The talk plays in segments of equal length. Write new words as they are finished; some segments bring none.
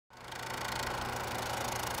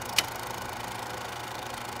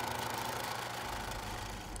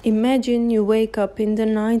Imagine you wake up in the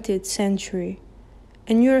 19th century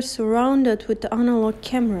and you're surrounded with analog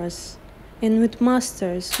cameras and with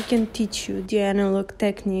masters who can teach you the analog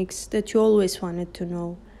techniques that you always wanted to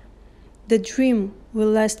know. The dream will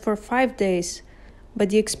last for 5 days, but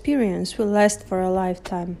the experience will last for a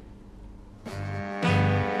lifetime.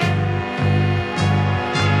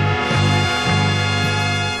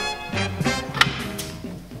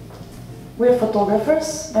 We're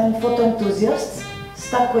photographers and photo enthusiasts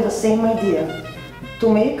stuck with the same idea,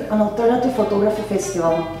 to make an alternative photography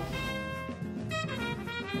festival.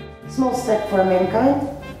 Small step for mankind,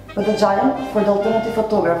 but a giant for the alternative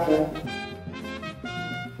photography.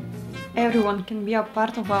 Everyone can be a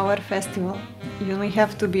part of our festival. You only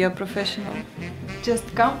have to be a professional.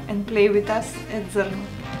 Just come and play with us at ZRNO.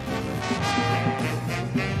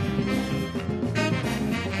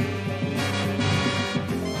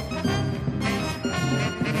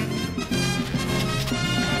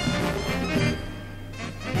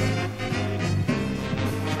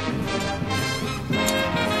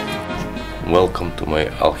 Welcome to my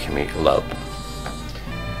alchemy lab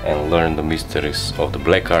and learn the mysteries of the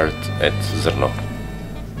black art at ZRNO.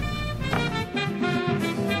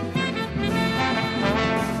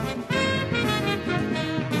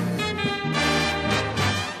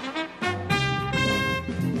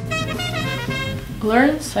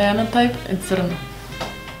 Learn cyanotype at ZRNO.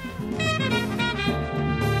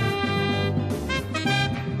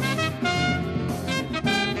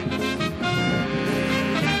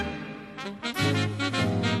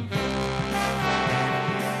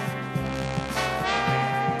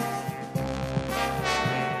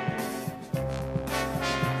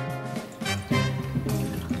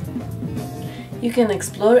 You can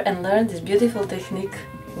explore and learn this beautiful technique,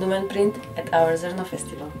 Lumen Print, at our ZRNO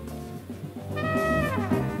festival.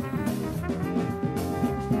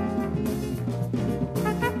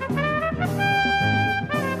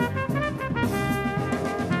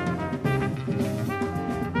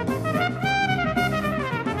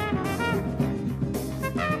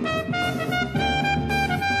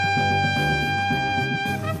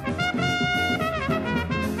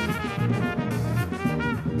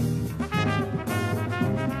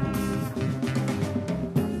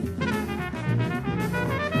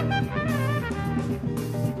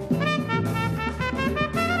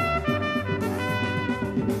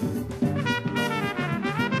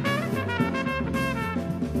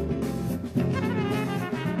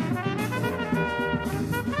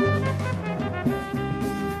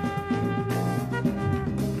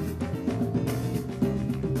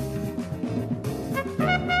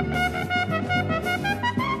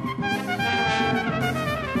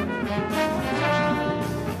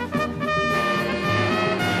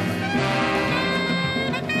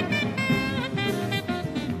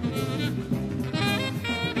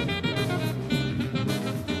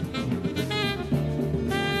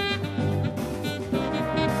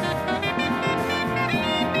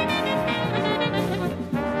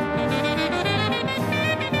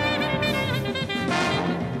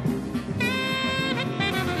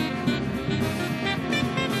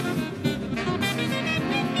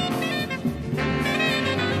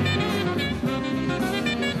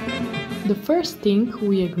 The first thing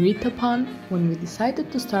we agreed upon when we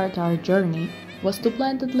decided to start our journey was to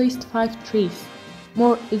plant at least 5 trees.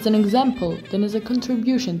 More is an example than is a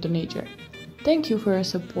contribution to nature. Thank you for your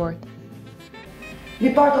support.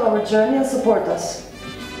 Be part of our journey and support us.